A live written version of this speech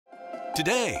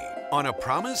Today, on a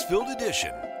promise-filled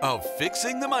edition of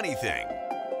Fixing the Money Thing.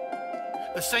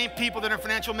 The same people that are in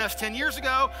financial mess 10 years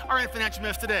ago are in financial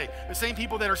mess today. The same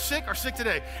people that are sick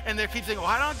today. And they keep saying, well,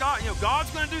 how don't God, God's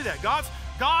going to do that. God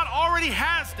already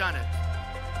has done it.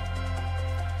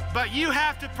 But you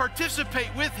have to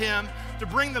participate with him to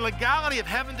bring the legality of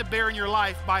heaven to bear in your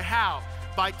life. By how?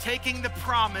 By taking the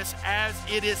promise as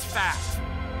it is fact.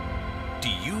 Do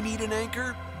you need an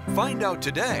anchor? Find out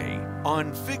today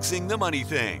on Fixing the Money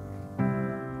Thing.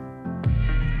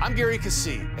 I'm Gary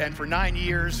Keesee, and for 9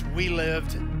 years, we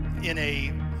lived in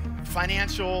a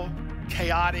financial,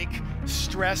 chaotic,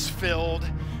 stress-filled,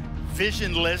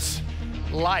 visionless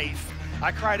life.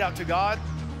 I cried out to God.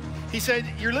 He said,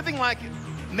 you're living like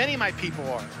many of my people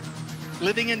are,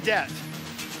 living in debt.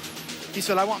 He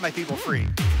said, I want my people free.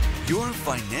 Your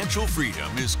financial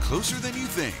freedom is closer than you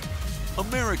think.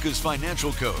 America's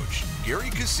financial coach, Gary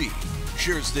Keesee,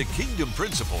 shares the kingdom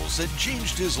principles that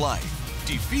changed his life,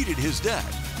 defeated his debt,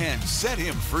 and set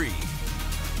him free.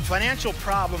 Financial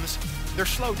problems, they're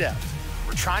slow death.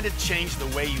 We're trying to change the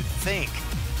way you think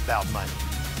about money.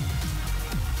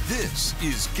 This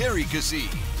is Gary Keesee,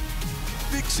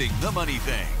 Fixing the Money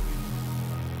Thing.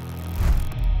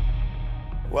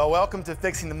 Well, welcome to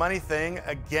Fixing the Money Thing.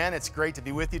 Again, it's great to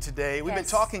be with you today. We've been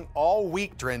talking all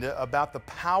week, Drenda, about the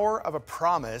power of a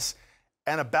promise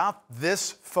and about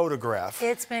this photograph.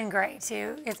 It's been great,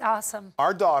 too. It's awesome.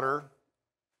 Our daughter,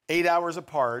 8 hours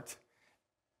apart,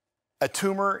 a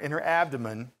tumor in her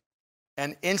abdomen,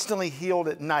 and instantly healed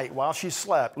at night while she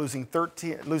slept, losing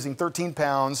 13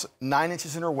 pounds, 9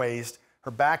 inches in her waist.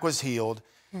 Her back was healed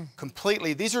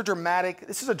completely. These are dramatic.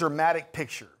 This is a dramatic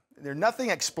picture. Nothing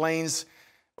explains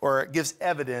or gives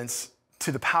evidence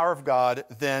to the power of God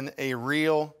than a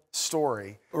real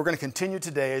story. We're going to continue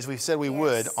today, as we said we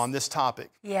would, on this topic.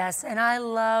 Yes, and I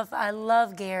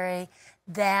love, Gary,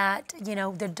 that,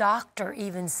 the doctor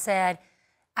even said,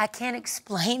 I can't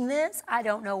explain this. I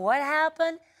don't know what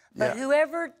happened, but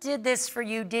whoever did this for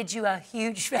you did you a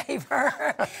huge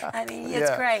favor. I mean,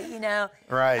 it's great,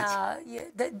 Right.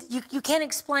 You can't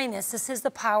explain this. This is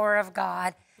the power of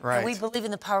God. Right. And we believe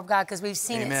in the power of God because we've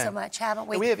seen it so much, haven't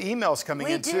we? And we have emails coming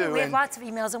in, too. We do. We have lots of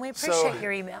emails, and we appreciate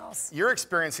your emails. You're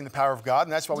experiencing the power of God,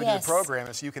 and that's why we do the program,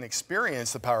 is so you can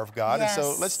experience the power of God. Yes. And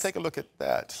so let's take a look at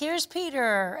that. Here's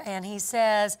Peter, and he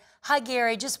says, hi,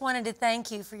 Gary. Just wanted to thank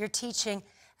you for your teaching.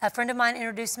 A friend of mine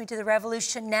introduced me to the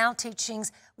Revolution Now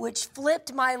teachings, which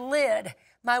flipped my lid.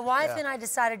 My wife and I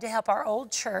decided to help our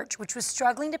old church, which was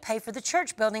struggling to pay for the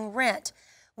church building rent.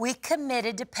 We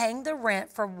committed to paying the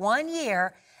rent for 1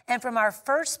 year, and from our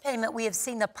first payment, we have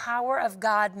seen the power of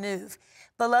God move.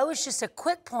 Below is just a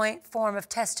quick point form of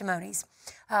testimonies.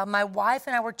 My wife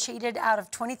and I were cheated out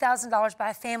of $20,000 by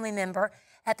a family member.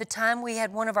 At the time, we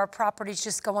had one of our properties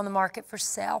just go on the market for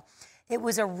sale. It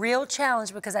was a real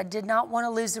challenge because I did not want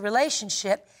to lose the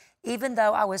relationship, even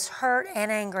though I was hurt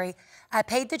and angry. I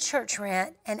paid the church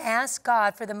rent and asked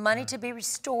God for the money to be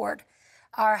restored.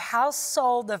 Our house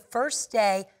sold the first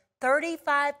day,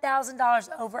 $35,000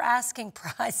 over asking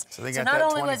price. So not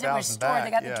only was it restored, they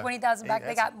got the $20,000 back,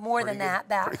 they got more than that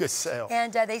back. Pretty good sale.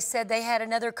 And they said they had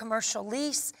another commercial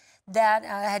lease that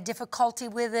had difficulty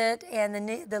with it, and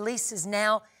the lease has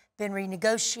now been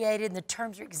renegotiated, and the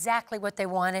terms are exactly what they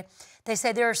wanted. They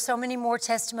say there are so many more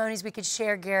testimonies we could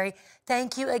share, Gary.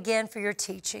 Thank you again for your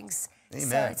teachings. Amen.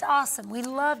 So it's awesome. We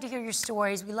love to hear your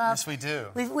stories. We love. Yes, we do.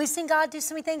 We've seen God do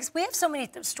so many things. We have so many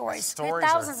stories. We have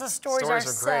thousands of stories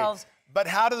ourselves. Are great. But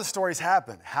how do the stories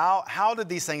happen? How did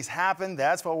these things happen?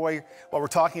 That's what we're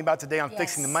talking about today on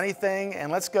Fixing the Money Thing.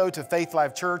 And let's go to Faith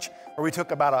Life Church, where we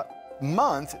took about a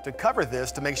month to cover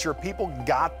this to make sure people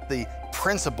got the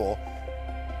principle,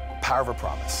 power of a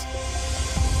promise.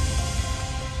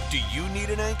 Do you need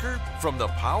an anchor? From the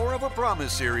Power of a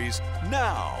Promise series,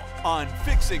 now on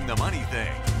Fixing the Money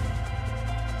Thing.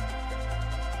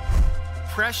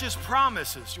 Precious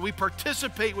promises. We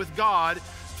participate with God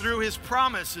through his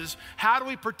promises. How do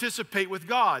we participate with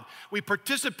God? We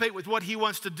participate with what he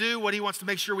wants to do, what he wants to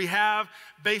make sure we have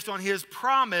based on his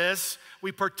promise.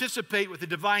 We participate with the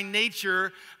divine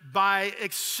nature by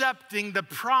accepting the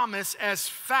promise as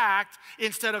fact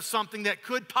instead of something that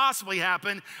could possibly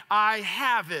happen. I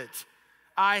have it.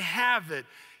 I have it.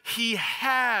 He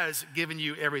has given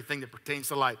you everything that pertains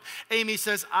to life. Amy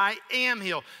says, I am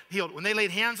healed. When they laid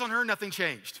hands on her, nothing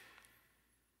changed.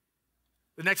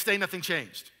 The next day, nothing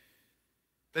changed.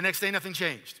 The next day, nothing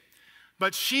changed.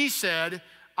 But she said,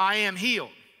 I am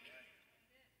healed.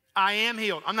 I am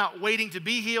healed. I'm not waiting to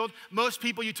be healed. Most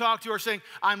people you talk to are saying,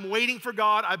 I'm waiting for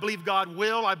God. I believe God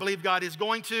will. I believe God is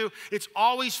going to. It's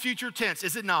always future tense,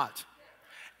 is it not?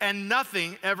 And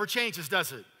nothing ever changes,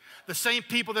 does it? The same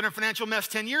people that are in financial mess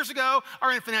 10 years ago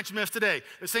are in financial mess today.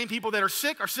 The same people that are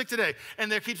sick today.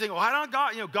 And they keep saying, well, I don't,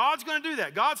 God, God's going to do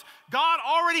that. God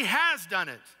already has done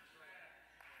it.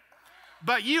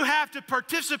 But you have to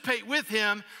participate with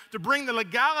him to bring the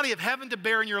legality of heaven to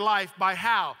bear in your life by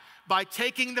how? By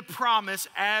taking the promise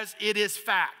as it is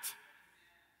fact.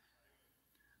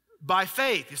 By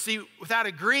faith. You see, without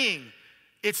agreeing,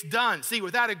 it's done. See,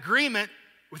 without agreement,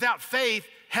 without faith,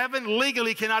 heaven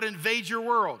legally cannot invade your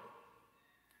world.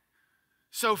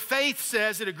 So faith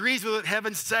says, it agrees with what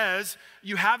heaven says.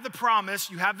 You have the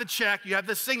promise, you have the check, you have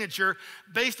the signature.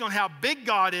 Based on how big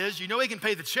God is, you know he can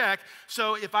pay the check.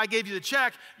 So if I gave you the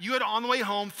check, you would on the way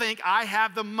home think, I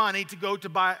have the money to go to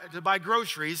buy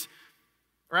groceries,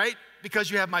 right?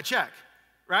 Because you have my check,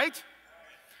 right?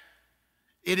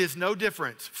 It is no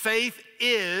different. Faith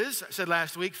is, I said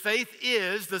last week, faith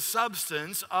is the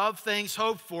substance of things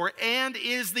hoped for and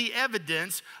is the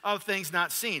evidence of things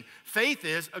not seen. Faith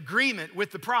is agreement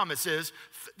with the promises.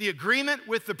 The agreement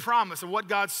with the promise of what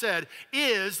God said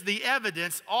is the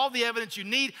evidence, all the evidence you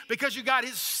need because you got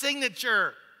his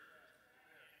signature.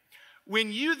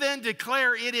 When you then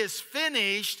declare it is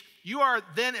finished, you are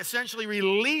then essentially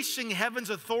releasing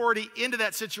heaven's authority into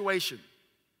that situation.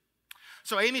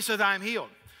 So Amy says, I am healed.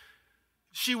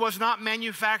 She was not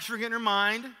manufacturing in her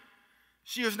mind.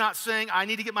 She was not saying, I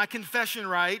need to get my confession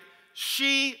right.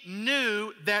 She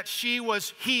knew that she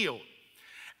was healed.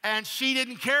 And she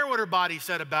didn't care what her body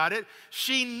said about it.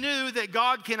 She knew that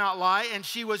God cannot lie, and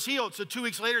she was healed. So 2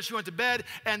 weeks later, she went to bed,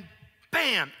 and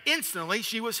bam, instantly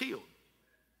she was healed.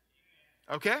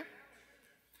 Okay?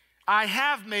 I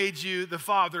have made you the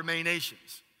father of many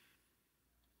nations.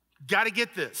 Got to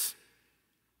get this.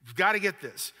 You've got to get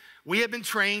this. We have been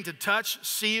trained to touch,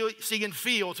 see, and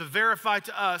feel to verify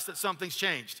to us that something's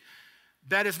changed.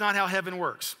 That is not how heaven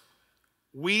works.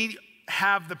 We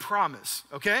have the promise,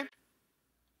 okay?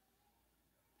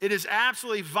 It is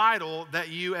absolutely vital that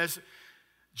you, as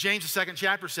James, the 2nd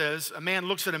chapter says, a man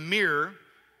looks at a mirror,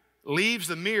 leaves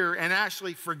the mirror, and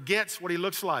actually forgets what he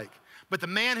looks like. But the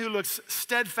man who looks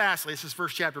steadfastly, this is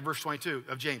 1st chapter, verse 22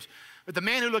 of James, but the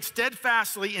man who looks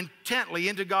steadfastly, intently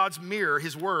into God's mirror,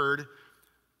 his word,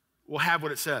 will have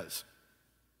what it says.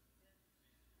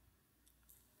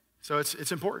 So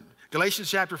it's important. Galatians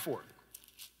chapter 4.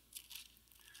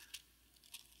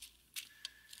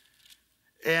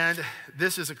 And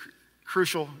this is a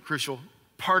crucial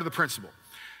part of the principle.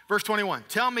 Verse 21,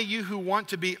 tell me you who want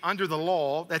to be under the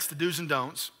law, that's the do's and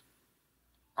don'ts,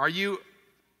 are you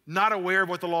not aware of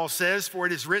what the law says? For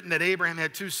it is written that Abraham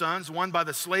had 2 sons, one by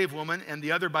the slave woman and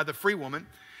the other by the free woman.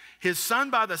 His son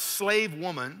by the slave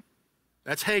woman,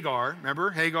 that's Hagar, remember?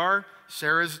 Hagar,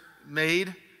 Sarah's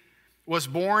maid, was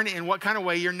born in what kind of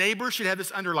way? Your neighbor should have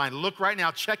this underlined. Look right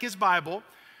now, check his Bible.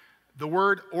 The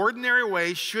word ordinary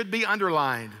way should be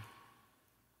underlined.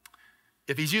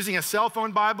 If he's using a cell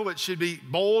phone Bible, it should be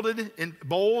bolded in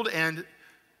bold and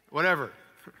whatever.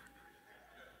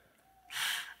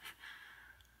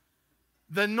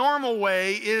 The normal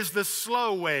way is the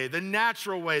slow way, the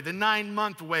natural way, the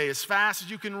 9-month way, as fast as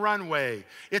you can run way.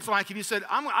 It's like if you said,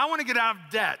 I want to get out of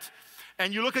debt,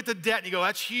 and you look at the debt and you go,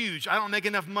 that's huge. I don't make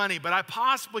enough money, but I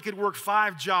possibly could work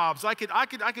 5 jobs. I could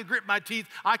grit my teeth.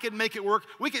 I could make it work.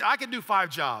 I could do 5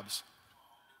 jobs.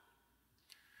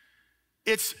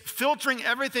 It's filtering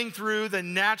everything through the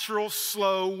natural,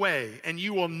 slow way, and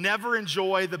you will never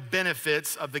enjoy the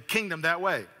benefits of the kingdom that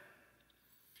way.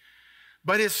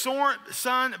 But his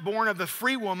son, born of the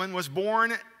free woman, was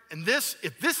born, and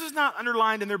if this is not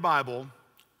underlined in their Bible,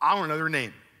 I want to know their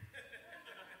name.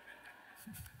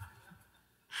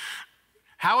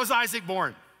 How was Isaac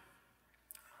born?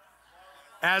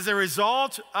 As a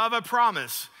result of a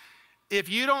promise. If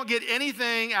you don't get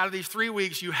anything out of these 3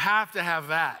 weeks, you have to have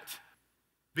that,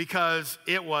 because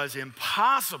it was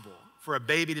impossible for a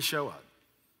baby to show up.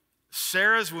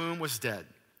 Sarah's womb was dead.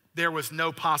 There was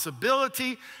no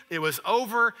possibility. It was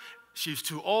over. She's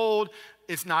too old.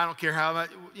 It's not, I don't care how much,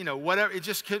 whatever. It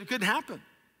just couldn't happen.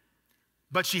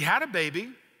 But she had a baby.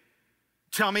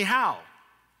 Tell me how.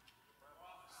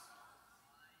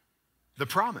 The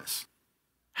promise.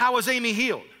 How was Amy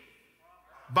healed?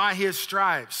 By his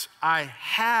stripes. I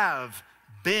have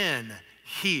been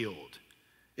healed.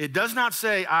 It does not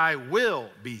say I will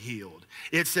be healed.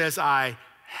 It says I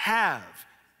have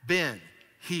been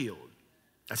healed.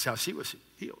 That's how she was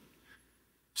healed.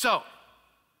 So,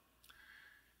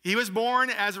 he was born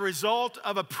as a result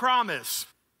of a promise.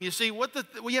 You see, what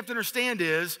you have to understand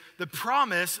is the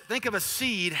promise, think of a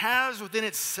seed, has within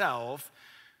itself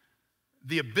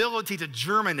the ability to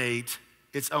germinate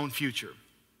its own future.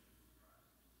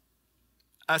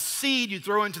 a seed you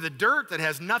throw into the dirt that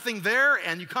has nothing there,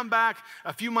 and you come back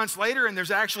a few months later and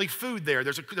there's actually food there.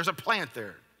 There's a plant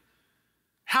there.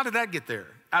 How did that get there?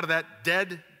 Out of that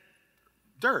dead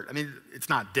dirt. I mean, it's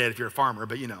not dead if you're a farmer,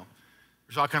 but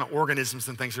there's all kind of organisms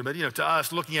and things there. But to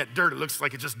us, looking at dirt, it looks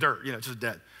like it's just dirt, it's just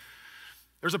dead.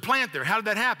 There's a plant there. How did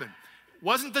that happen? It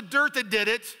wasn't the dirt that did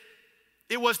it.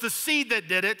 It was the seed that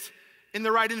did it. In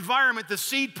the right environment, the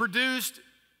seed produced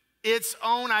its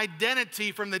own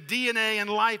identity from the DNA and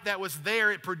life that was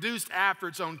there. It produced after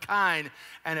its own kind,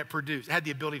 and it had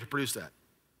the ability to produce that.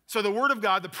 So the Word of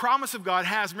God, the promise of God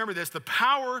has, remember this, the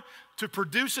power to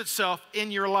produce itself in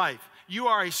your life. You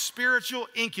are a spiritual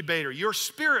incubator. Your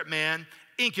spirit man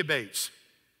incubates.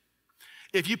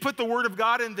 If you put the Word of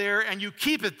God in there and you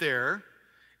keep it there,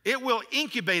 it will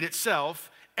incubate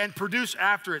itself and produce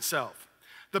after itself.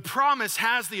 The promise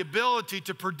has the ability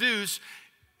to produce.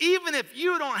 Even if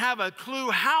you don't have a clue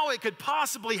how it could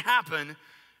possibly happen,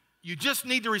 you just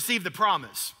need to receive the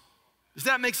promise. Does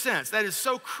that make sense? That is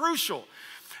so crucial.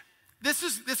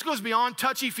 This goes beyond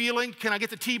touchy-feeling. Can I get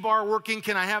the T-bar working?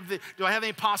 Do I have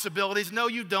any possibilities? No,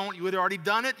 you don't. You had already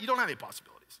done it. You don't have any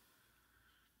possibilities.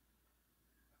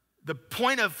 The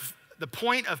point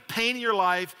of pain in your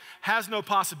life has no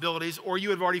possibilities, or you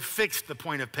have already fixed the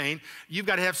point of pain. You've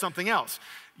got to have something else.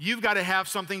 You've got to have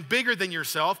something bigger than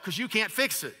yourself because you can't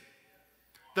fix it.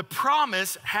 The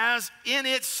promise has in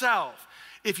itself,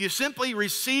 if you simply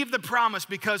receive the promise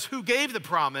because who gave the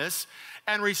promise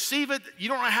and receive it, you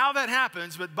don't know how that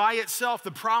happens, but by itself,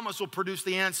 the promise will produce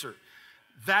the answer.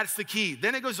 That's the key.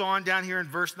 Then it goes on down here in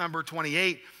verse number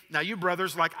 28. Now you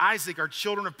brothers, like Isaac, are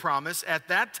children of promise. At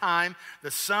that time,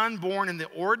 the son born in the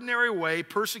ordinary way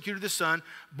persecuted the son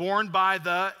born by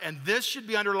the, and this should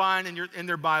be underlined in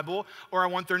their Bible, or I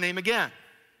want their name again.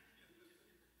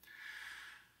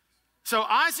 So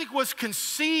Isaac was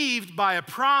conceived by a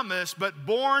promise, but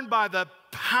born by the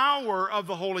power of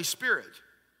the Holy Spirit,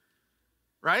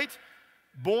 right?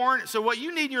 So what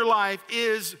you need in your life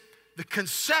is the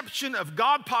conception of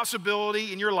God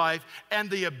possibility in your life and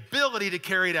the ability to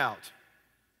carry it out.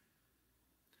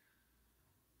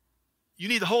 You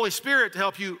need the Holy Spirit to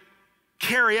help you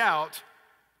carry out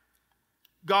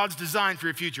God's design for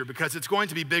your future because it's going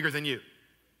to be bigger than you.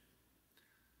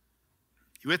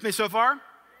 You with me so far?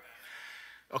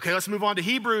 Okay, let's move on to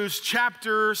Hebrews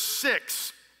chapter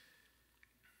 6.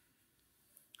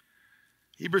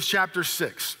 Hebrews chapter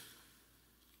 6.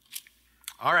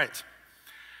 All right.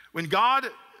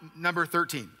 Number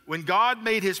 13, when God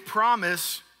made his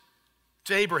promise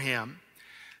to Abraham,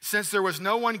 since there was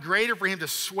no one greater for him to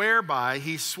swear by,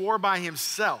 he swore by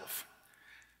himself,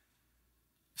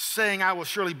 saying, I will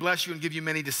surely bless you and give you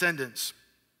many descendants.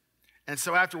 And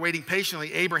so after waiting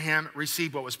patiently, Abraham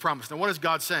received what was promised. Now, what is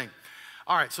God saying?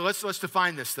 All right, so let's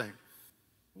define this thing.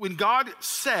 When God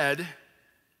said,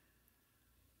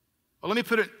 well, let me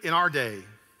put it in our day.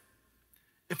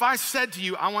 If I said to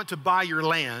you, I want to buy your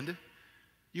land,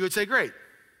 you would say, great.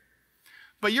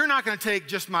 But you're not going to take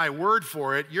just my word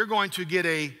for it. You're going to get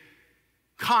a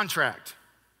contract.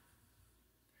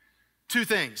 Two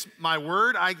things. My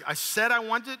word, I said I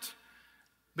want it,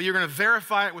 but you're going to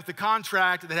verify it with the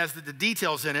contract that has the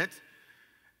details in it.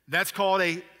 That's called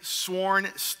a sworn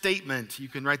statement. You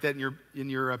can write that in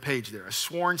your page there, a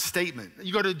sworn statement.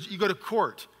 You go to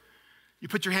court. You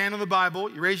put your hand on the Bible,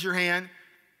 you raise your hand.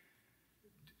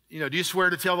 Do you swear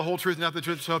to tell the whole truth and nothing but the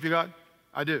truth, so help you God?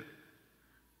 I do.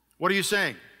 What are you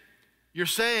saying? You're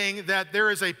saying that there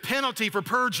is a penalty for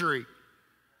perjury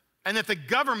and that the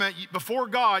government, before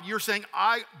God, you're saying,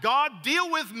 God, deal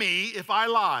with me if I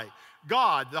lie.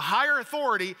 God, the higher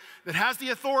authority that has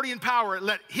the authority and power,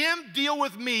 let him deal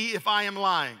with me if I am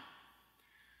lying.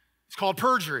 It's called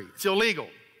perjury. It's illegal.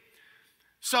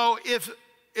 So if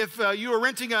you were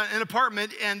renting an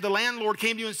apartment and the landlord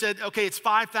came to you and said, okay, it's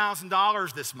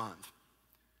 $5,000 this month,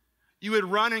 you would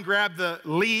run and grab the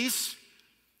lease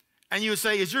and you would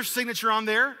say, is your signature on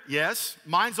there? Yes.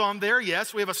 Mine's on there?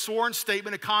 Yes. We have a sworn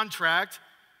statement, a contract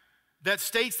that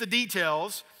states the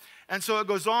details. And so it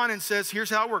goes on and says, here's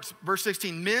how it works. Verse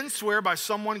 16, men swear by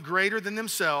someone greater than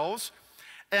themselves,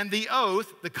 and the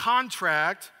oath, the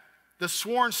contract, the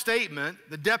sworn statement,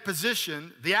 the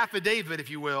deposition, the affidavit, if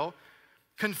you will,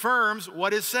 confirms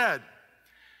what is said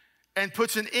and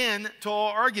puts an end to all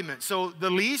argument. So the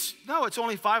lease, no, it's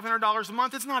only $500 a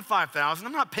month. It's not $5,000.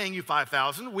 I'm not paying you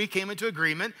 $5,000. We came into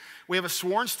agreement. We have a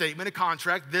sworn statement, a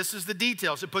contract. This is the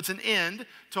details. It puts an end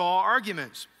to all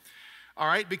arguments. All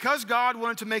right, because God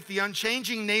wanted to make the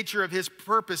unchanging nature of his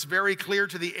purpose very clear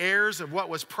to the heirs of what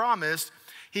was promised,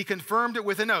 He confirmed it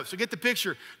with an oath. So get the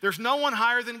picture. There's no one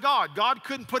higher than God. God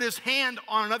couldn't put his hand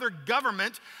on another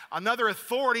government, another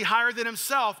authority higher than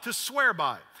himself to swear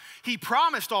by. He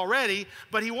promised already,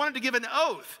 but he wanted to give an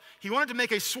oath. He wanted to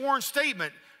make a sworn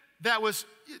statement that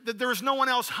there was no one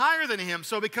else higher than him.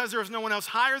 So because there was no one else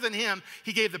higher than him,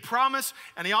 he gave the promise,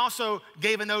 and he also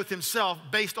gave an oath himself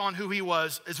based on who he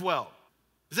was as well.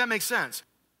 Does that make sense?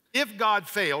 If God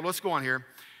failed, let's go on here.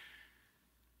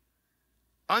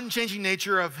 Unchanging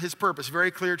nature of his purpose, very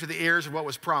clear to the heirs of what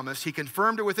was promised. He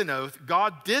confirmed it with an oath.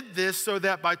 God did this so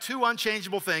that by two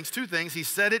unchangeable things, two things, he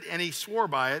said it and he swore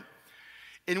by it,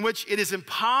 in which it is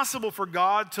impossible for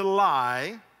God to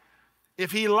lie.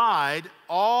 If he lied,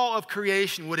 all of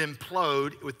creation would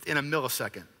implode within a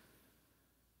millisecond.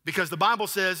 Because the Bible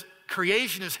says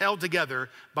creation is held together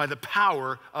by the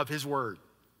power of his word.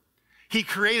 He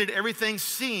created everything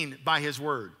seen by his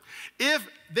word. If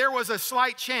there was a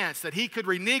slight chance that he could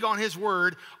renege on his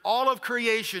word, all of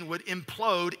creation would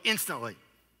implode instantly.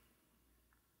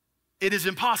 It is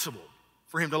impossible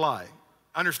for him to lie.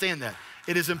 Understand that.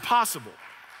 It is impossible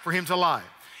for him to lie.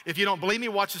 If you don't believe me,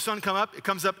 watch the sun come up. It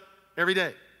comes up every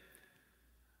day.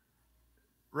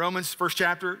 Romans, 1st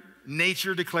chapter,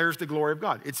 nature declares the glory of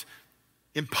God. It's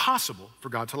impossible for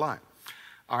God to lie.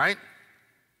 All right?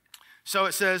 So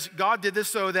it says, God did this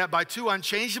so that by two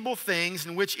unchangeable things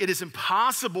in which it is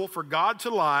impossible for God to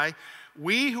lie,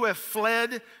 we who have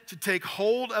fled to take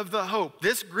hold of the hope.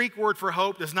 This Greek word for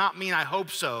hope does not mean I hope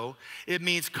so. It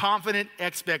means confident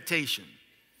expectation.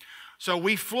 So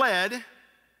we fled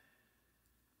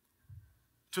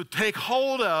to take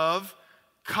hold of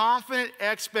confident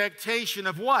expectation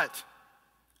of what?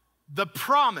 The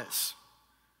promise.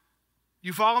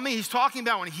 You follow me? He's talking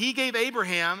about when he gave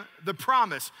Abraham the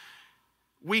promise.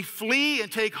 We flee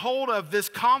and take hold of this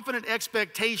confident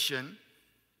expectation,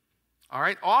 all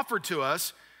right, offered to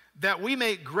us that we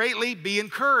may greatly be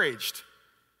encouraged.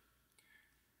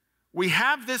 We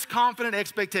have this confident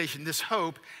expectation, this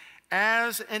hope,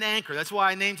 as an anchor. That's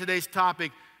why I named today's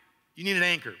topic, you need an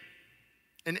anchor.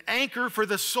 An anchor for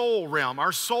the soul realm.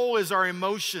 Our soul is our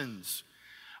emotions.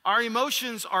 Our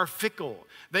emotions are fickle.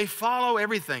 They follow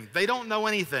everything. They don't know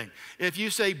anything. If you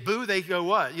say boo, they go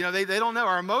what? You know, they don't know.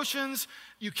 Our emotions,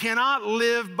 you cannot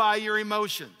live by your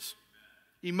emotions.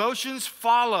 Emotions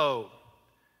follow.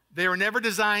 They were never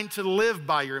designed to live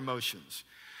by your emotions.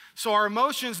 So our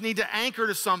emotions need to anchor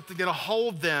to something to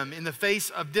hold them in the face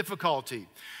of difficulty.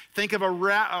 Think of a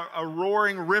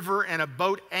roaring river and a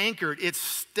boat anchored. It's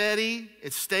steady.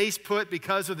 It stays put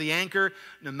because of the anchor,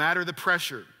 no matter the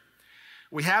pressure.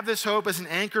 We have this hope as an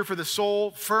anchor for the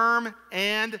soul, firm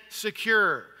and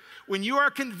secure. When you are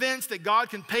convinced that God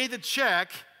can pay the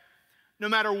check, no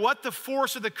matter what the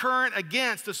force of the current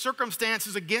against, the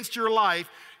circumstances against your life,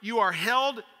 you are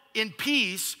held in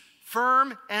peace,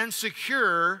 firm and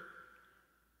secure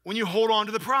when you hold on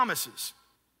to the promises.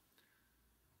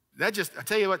 I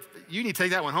tell you what, you need to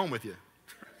take that one home with you.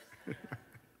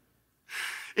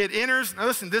 It enters, now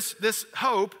listen, this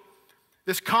hope,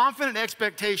 this confident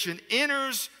expectation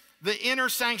enters the inner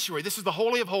sanctuary. This is the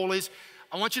Holy of Holies.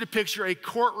 I want you to picture a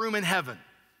courtroom in heaven.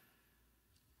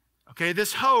 Okay,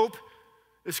 this hope,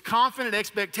 this confident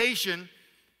expectation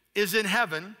is in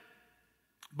heaven,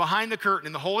 behind the curtain,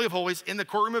 in the Holy of Holies, in the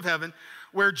courtroom of heaven,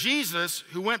 where Jesus,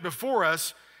 who went before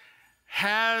us,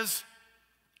 has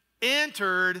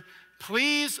entered.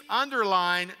 Please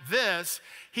underline this.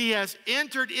 He has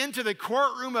entered into the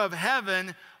courtroom of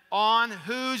heaven on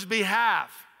whose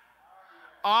behalf?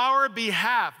 Our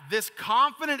behalf. This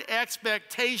confident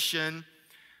expectation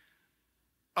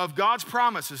of God's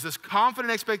promises, this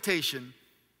confident expectation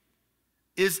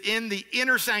is in the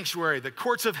inner sanctuary, the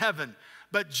courts of heaven.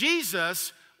 But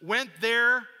Jesus went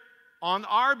there on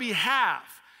our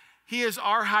behalf. He is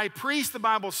our high priest, the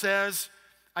Bible says.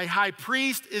 A high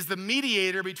priest is the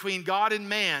mediator between God and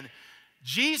man.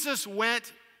 Jesus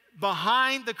went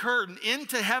behind the curtain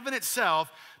into heaven itself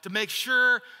to make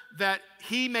sure that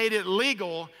he made it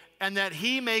legal and that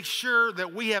he makes sure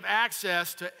that we have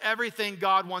access to everything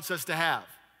God wants us to have.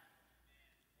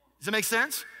 Does that make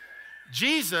sense?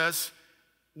 Jesus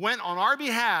went on our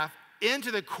behalf into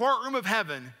the courtroom of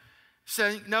heaven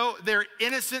saying, no, they're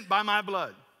innocent by my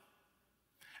blood.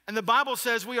 And the Bible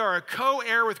says we are a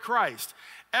co-heir with Christ.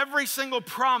 Every single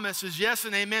promise is yes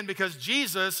and amen because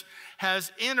Jesus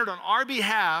has entered on our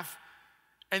behalf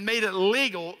and made it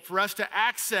legal for us to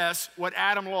access what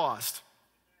Adam lost.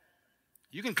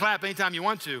 You can clap anytime you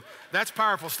want to. That's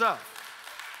powerful stuff.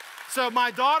 So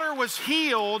my daughter was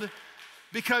healed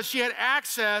because she had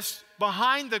access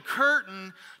behind the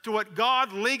curtain to what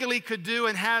God legally could do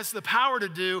and has the power to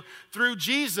do through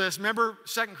Jesus. Remember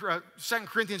 2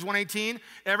 Corinthians 1:18?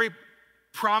 Every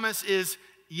promise is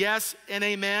yes and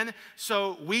amen.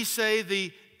 So we say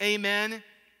the amen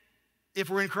if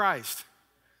we're in Christ.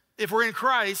 If we're in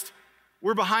Christ,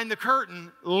 we're behind the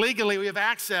curtain. Legally, we have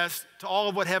access to all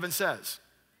of what heaven says.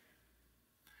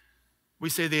 We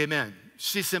say the amen.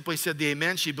 She simply said the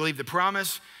amen. She believed the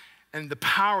promise, and the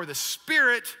power of the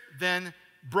Spirit then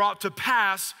brought to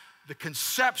pass the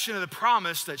conception of the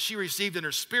promise that she received in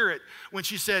her spirit when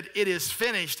she said, "It is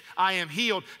finished, I am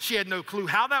healed." She had no clue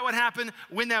how that would happen,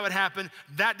 when that would happen.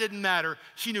 That didn't matter.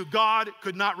 She knew God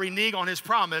could not renege on his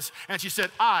promise, and she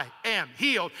said, "I am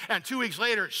healed." And 2 weeks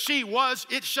later,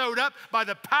 it showed up by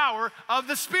the power of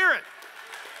the Spirit.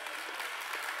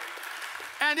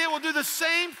 And it will do the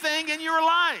same thing in your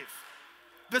life.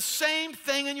 The same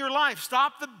thing in your life.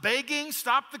 Stop the begging,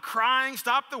 stop the crying,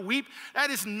 stop the weep. That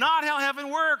is not how heaven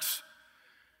works.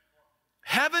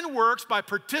 Heaven works by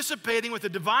participating with the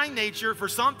divine nature for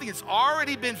something that's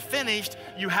already been finished.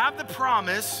 You have the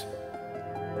promise.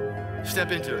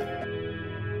 Step into it.